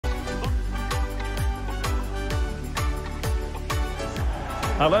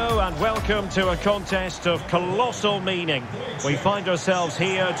Hello and welcome to a contest of colossal meaning. We find ourselves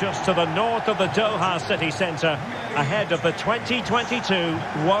here just to the north of the Doha city centre, ahead of the 2022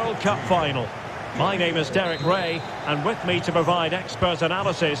 World Cup final. My name is Derek Ray, and with me to provide expert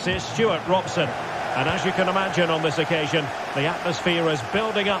analysis is Stuart Robson. And as you can imagine on this occasion, the atmosphere is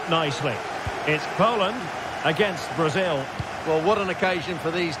building up nicely. It's Poland against Brazil. Well, what an occasion for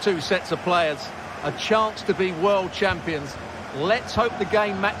these two sets of players. A chance to be world champions. Let's hope the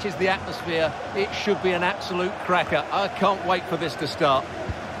game matches the atmosphere. It should be an absolute cracker. I can't wait for this to start.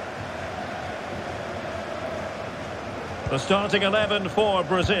 The starting 11 for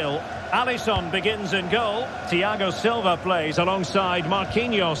Brazil. Alisson begins in goal. Thiago Silva plays alongside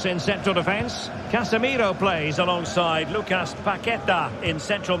Marquinhos in central defence. Casemiro plays alongside Lucas Paqueta in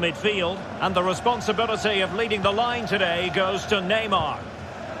central midfield. And the responsibility of leading the line today goes to Neymar.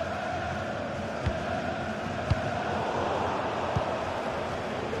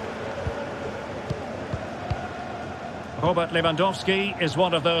 Robert Lewandowski is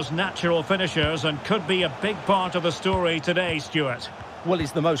one of those natural finishers and could be a big part of the story today, Stuart. Well,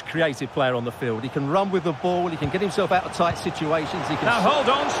 he's the most creative player on the field. He can run with the ball, he can get himself out of tight situations. Now hold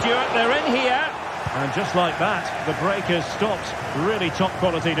on, Stuart, they're in here. And just like that, the break is stopped. Really top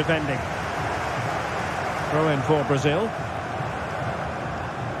quality defending. Throw in for Brazil.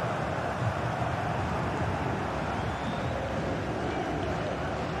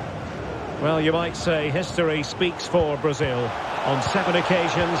 Well, you might say history speaks for Brazil. On 7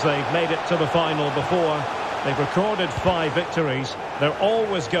 occasions, they've made it to the final before. They've recorded 5 victories. They're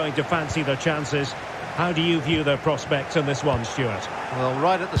always going to fancy their chances. How do you view their prospects in this one, Stuart? Well,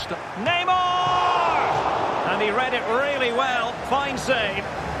 right at the start... Neymar! And he read it really well. Fine save.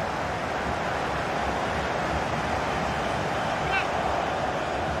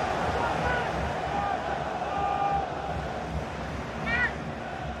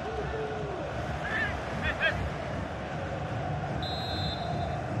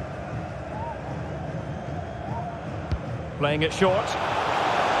 Playing it short.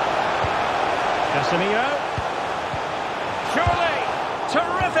 Casemiro. Surely!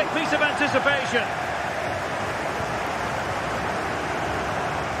 Terrific piece of anticipation.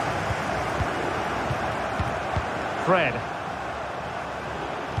 Fred.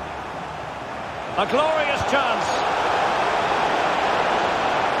 A glorious chance.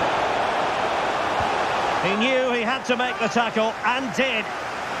 He knew he had to make the tackle and did.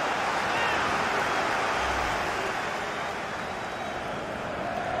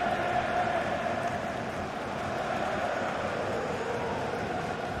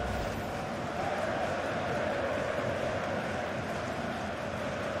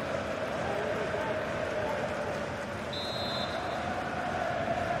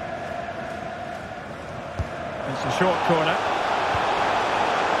 It's a short corner.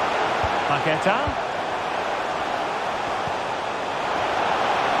 Paqueta.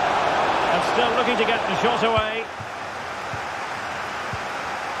 And still looking to get the shot away.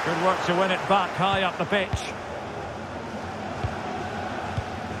 Good work to win it back high up the pitch.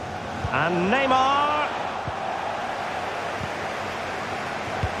 And Neymar.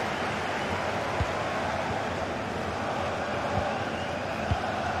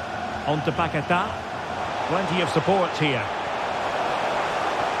 On to Paqueta. Plenty of support here.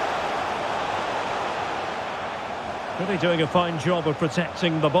 Really doing a fine job of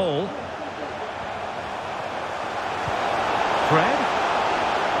protecting the ball. Fred.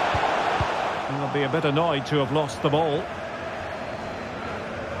 He'll be a bit annoyed to have lost the ball.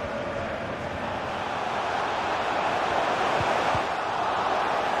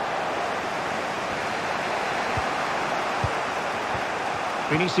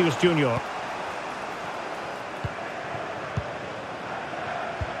 Vinicius Junior.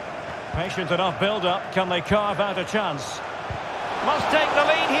 Patient enough build-up. Can they carve out a chance? Must take the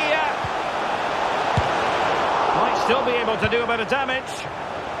lead here. Might still be able to do a bit of damage.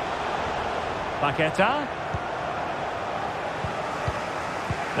 Paqueta.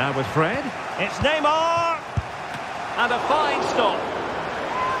 Now with Fred. It's Neymar. And a fine stop.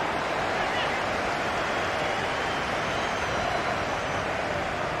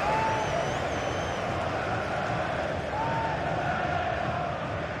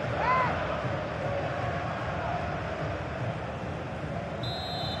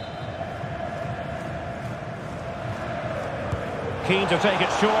 Keen to take it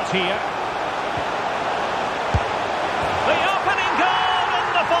short here. The opening goal in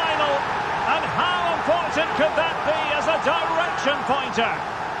the final. And how important could that be as a direction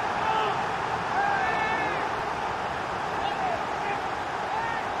pointer?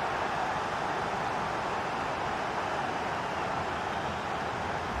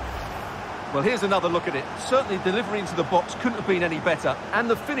 Well, here's another look at it. Certainly delivery into the box couldn't have been any better. And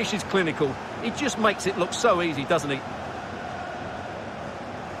the finish is clinical. He just makes it look so easy, doesn't he?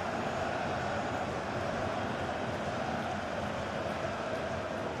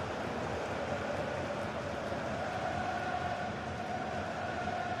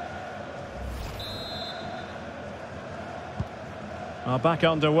 Back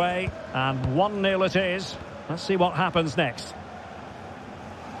underway, and 1-0 it is. Let's see what happens next.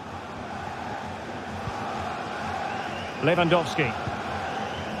 Lewandowski.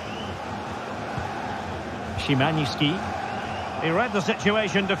 Szymański. He read the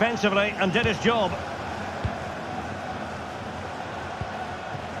situation defensively and did his job.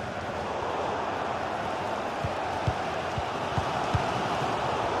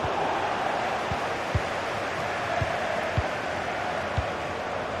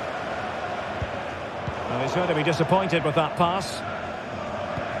 He's going to be disappointed with that pass.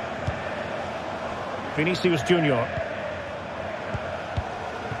 Vinicius Junior.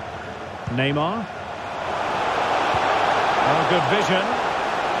 Neymar. Oh, good vision.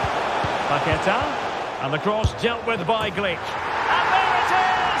 Paqueta. And the cross dealt with by Glick. And there it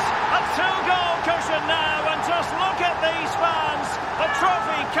is! A 2-goal cushion now, and just look at these fans. The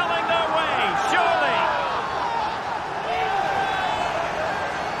trophy coming their way, surely.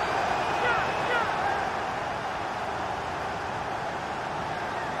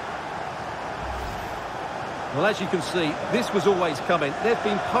 Well, as you can see, this was always coming. They've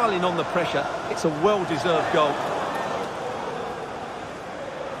been piling on the pressure. It's a well-deserved goal.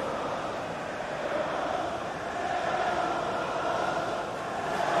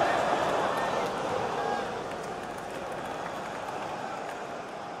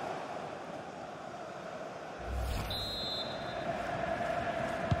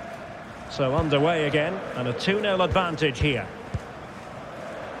 So underway again, and a 2-0 advantage here.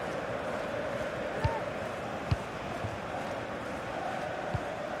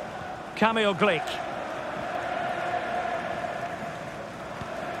 Kamil Glick.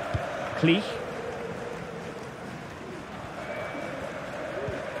 Klich.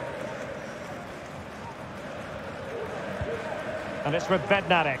 And it's with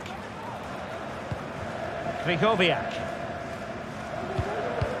Bednarek. Krychowiak.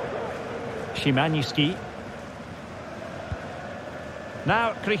 Szymański.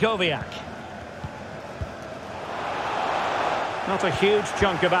 Now Krychowiak. Not a huge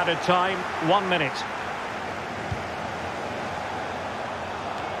chunk of added time, 1 minute.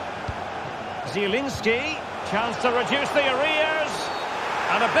 Zielinski, chance to reduce the arrears.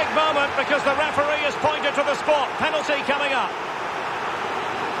 And a big moment because the referee has pointed to the spot. Penalty coming up.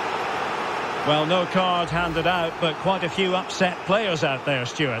 Well, no card handed out, but quite a few upset players out there,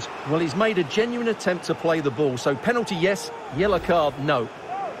 Stuart. Well, he's made a genuine attempt to play the ball. So penalty, yes. Yellow card, no.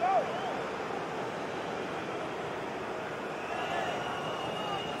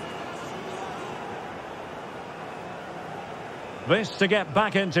 This to get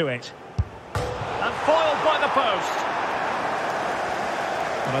back into it. And foiled by the post.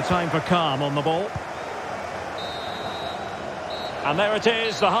 And a time for calm on the ball. And there it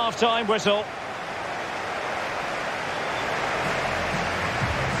is, the half-time whistle.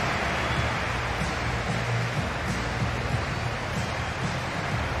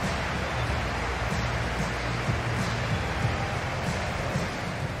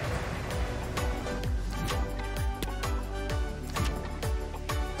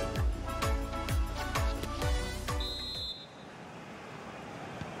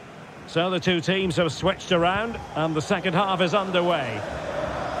 So the two teams have switched around and the second half is underway.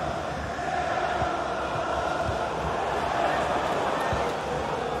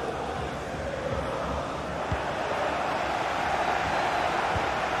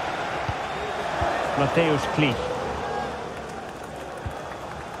 Mateusz Klich.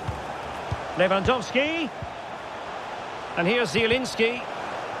 Lewandowski. And here's Zielinski.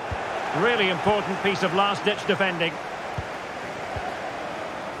 Really important piece of last-ditch defending.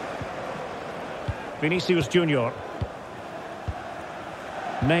 Vinicius Junior.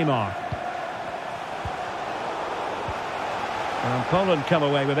 Neymar. And Poland come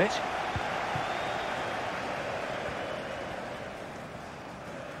away with it.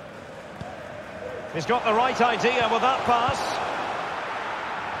 He's got the right idea with that pass.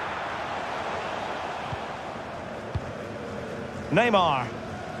 Neymar.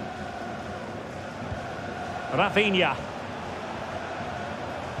 Rafinha.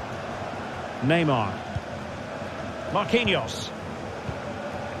 Neymar. Marquinhos.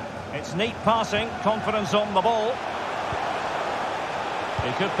 It's neat passing, confidence on the ball.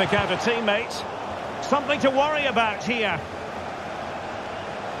 He could pick out a teammate. Something to worry about here.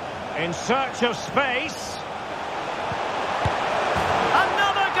 In search of space.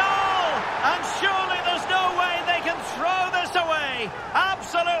 Another goal! And surely there's no way they can throw this away.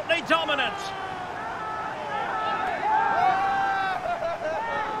 Absolutely dominant.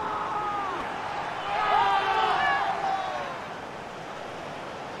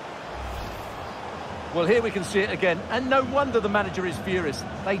 Well, here we can see it again, and no wonder the manager is furious.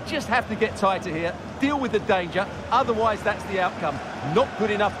 They just have to get tighter here, deal with the danger, otherwise that's the outcome. Not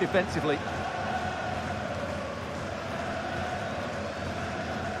good enough defensively.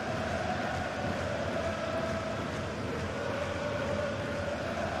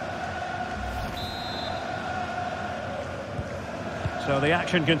 So the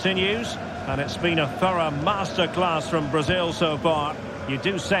action continues, and it's been a thorough masterclass from Brazil so far. You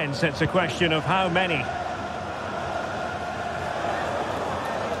do sense it's a question of how many.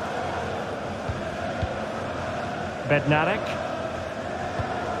 Bednarek.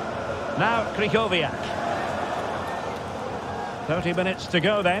 Now Krychowiak. 30 minutes to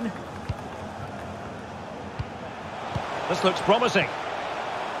go then. This looks promising.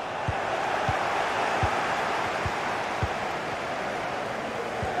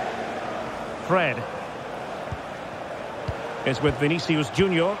 Fred. Is with Vinicius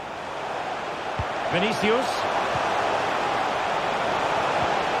Junior. Vinicius.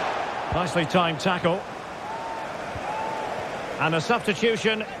 Nicely timed tackle. And a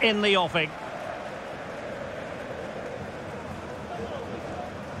substitution in the offing.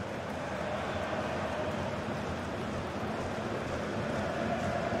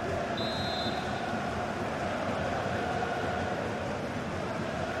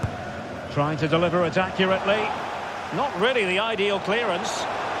 Trying to deliver it accurately. Not really the ideal clearance.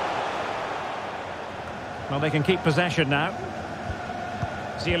 Well, they can keep possession now.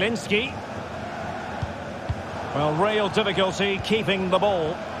 Zielinski. Well, real difficulty keeping the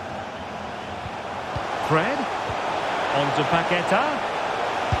ball. Fred. On to Paqueta.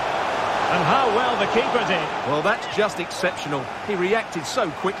 And how well the keeper did. Well, that's just exceptional. He reacted so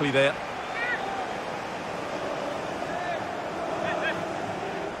quickly there.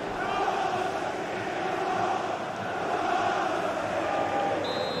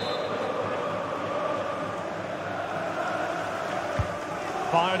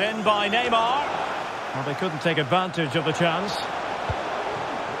 Fired in by Neymar. Well, they couldn't take advantage of the chance.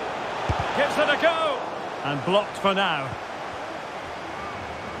 Gives it a go. And blocked for now.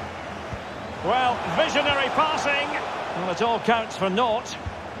 Well, visionary passing. Well, it all counts for naught.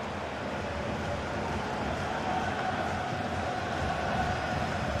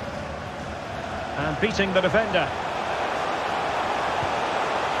 And beating the defender.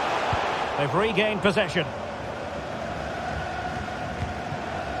 They've regained possession.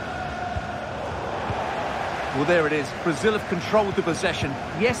 Well, there it is. Brazil have controlled the possession.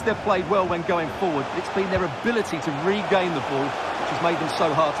 Yes, they've played well when going forward, but it's been their ability to regain the ball which has made them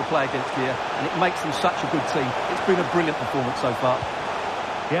so hard to play against here, and it makes them such a good team. It's been a brilliant performance so far.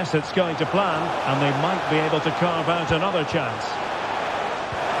 Yes, it's going to plan, and they might be able to carve out another chance.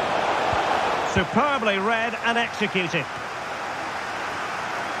 Superbly read and executed.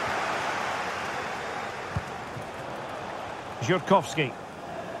 Zurkowski.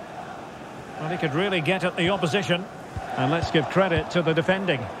 Well, he could really get at the opposition. And let's give credit to the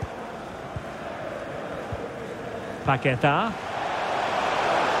defending. Paqueta.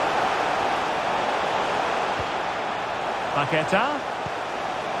 Paqueta.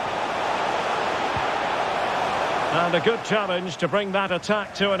 And a good challenge to bring that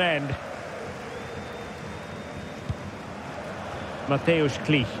attack to an end. Mateusz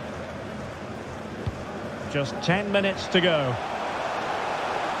Klich. Just 10 minutes to go.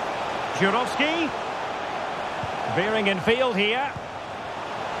 Jurovski. Veering in field here.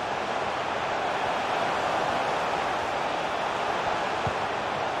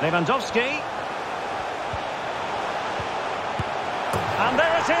 Lewandowski. And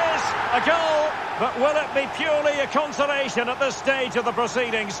there it is, a goal. But will it be purely a consolation at this stage of the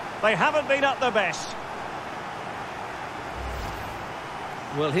proceedings? They haven't been at their best.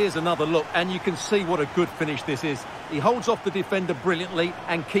 Well, here's another look, and you can see what a good finish this is. He holds off the defender brilliantly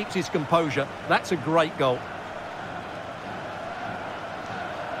and keeps his composure. That's a great goal.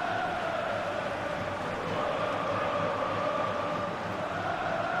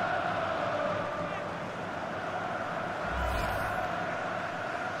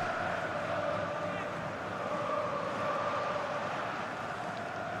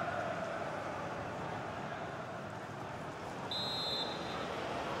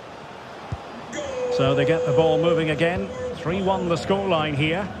 So they get the ball moving again. 3-1 the scoreline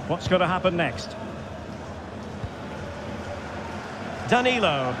here. What's going to happen next?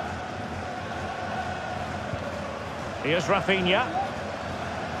 Danilo. Here's Rafinha.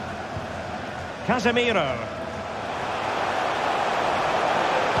 Casemiro.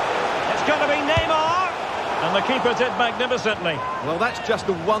 It's going to be Neymar. And the keeper did magnificently. Well, that's just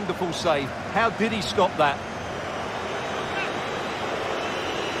a wonderful save. How did he stop that?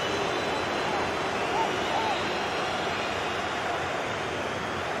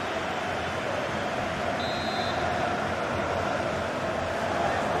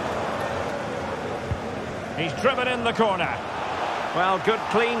 He's driven in the corner. Well, good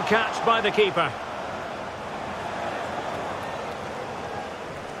clean catch by the keeper.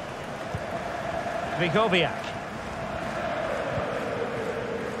 Vigoviak.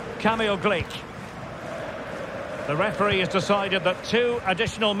 Kamil Glik. The referee has decided that 2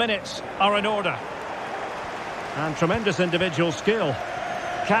 additional minutes are in order. And tremendous individual skill.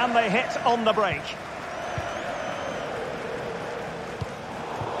 Can they hit on the break?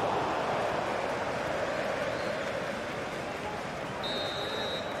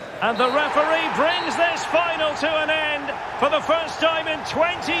 And the referee brings this final to an end for the first time in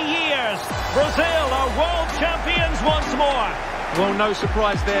 20 years. Brazil are world champions once more. Well, no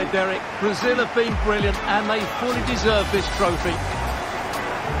surprise there, Derek. Brazil have been brilliant and they fully deserve this trophy.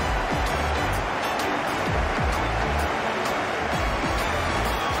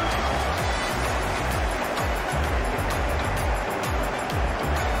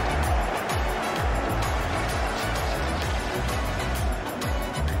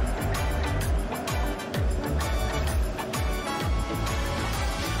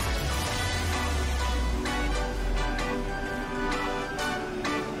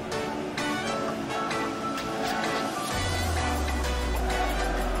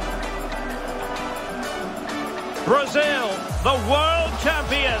 Brazil, the world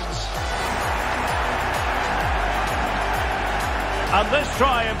champions. And this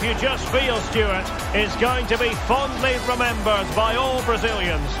triumph, you just feel, Stuart, is going to be fondly remembered by all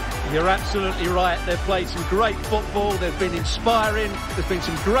Brazilians. You're absolutely right. They've played some great football. They've been inspiring. There's been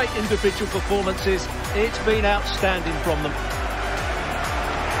some great individual performances. It's been outstanding from them.